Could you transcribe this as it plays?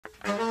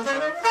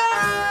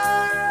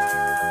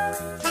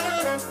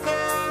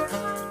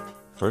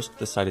First,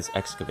 the site is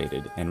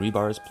excavated and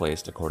rebar is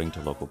placed according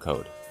to local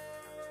code.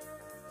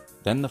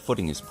 Then the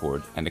footing is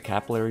poured and a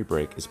capillary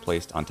break is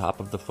placed on top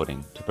of the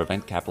footing to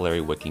prevent capillary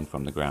wicking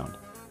from the ground.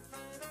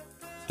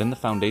 Then the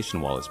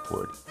foundation wall is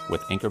poured,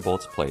 with anchor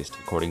bolts placed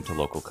according to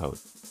local code.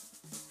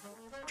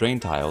 Drain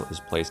tile is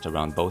placed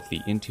around both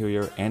the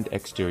interior and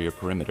exterior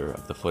perimeter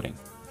of the footing.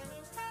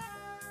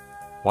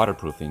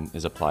 Waterproofing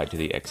is applied to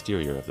the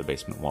exterior of the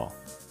basement wall.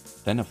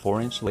 Then a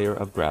 4-inch layer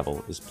of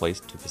gravel is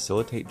placed to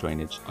facilitate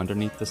drainage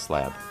underneath the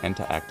slab and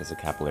to act as a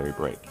capillary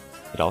break.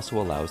 It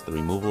also allows the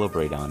removal of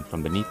radon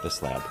from beneath the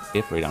slab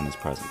if radon is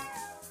present.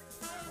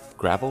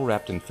 Gravel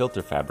wrapped in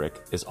filter fabric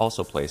is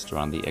also placed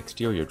around the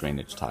exterior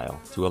drainage tile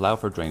to allow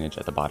for drainage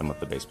at the bottom of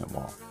the basement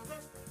wall.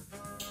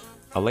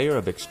 A layer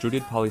of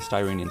extruded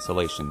polystyrene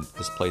insulation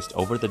is placed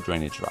over the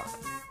drainage rock,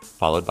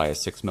 followed by a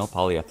 6mm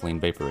polyethylene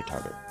vapor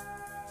retarder.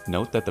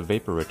 Note that the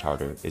vapor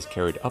retarder is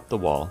carried up the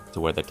wall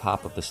to where the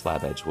top of the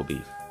slab edge will be.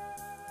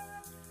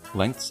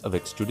 Lengths of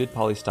extruded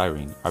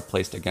polystyrene are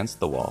placed against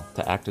the wall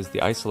to act as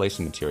the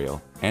isolation material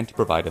and to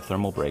provide a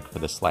thermal break for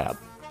the slab,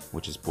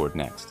 which is poured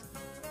next.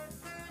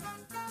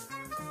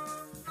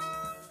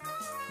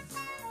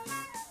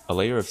 A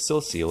layer of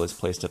sill seal is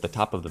placed at the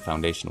top of the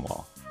foundation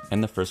wall,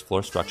 and the first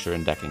floor structure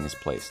and decking is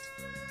placed.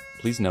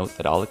 Please note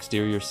that all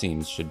exterior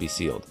seams should be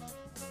sealed.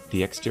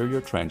 The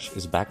exterior trench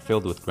is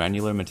backfilled with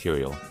granular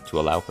material to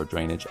allow for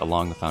drainage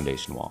along the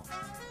foundation wall.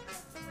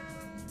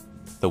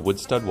 The wood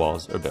stud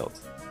walls are built.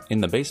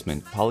 In the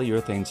basement,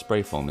 polyurethane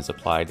spray foam is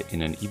applied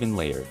in an even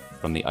layer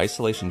from the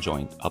isolation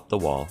joint up the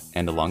wall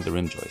and along the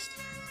rim joist.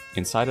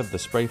 Inside of the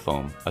spray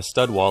foam, a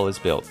stud wall is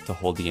built to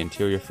hold the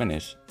interior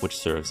finish, which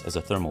serves as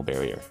a thermal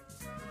barrier.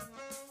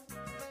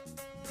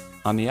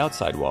 On the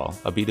outside wall,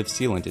 a bead of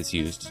sealant is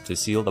used to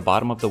seal the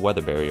bottom of the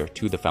weather barrier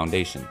to the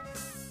foundation.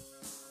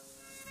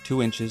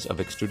 2 inches of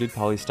extruded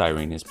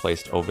polystyrene is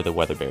placed over the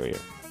weather barrier.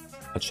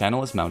 A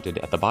channel is mounted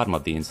at the bottom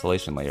of the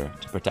insulation layer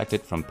to protect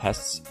it from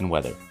pests and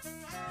weather.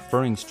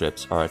 Furring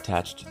strips are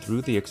attached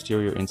through the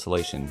exterior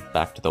insulation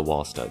back to the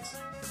wall studs.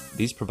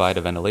 These provide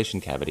a ventilation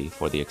cavity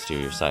for the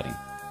exterior siding.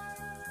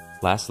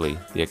 Lastly,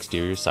 the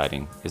exterior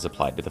siding is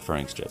applied to the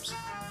furring strips.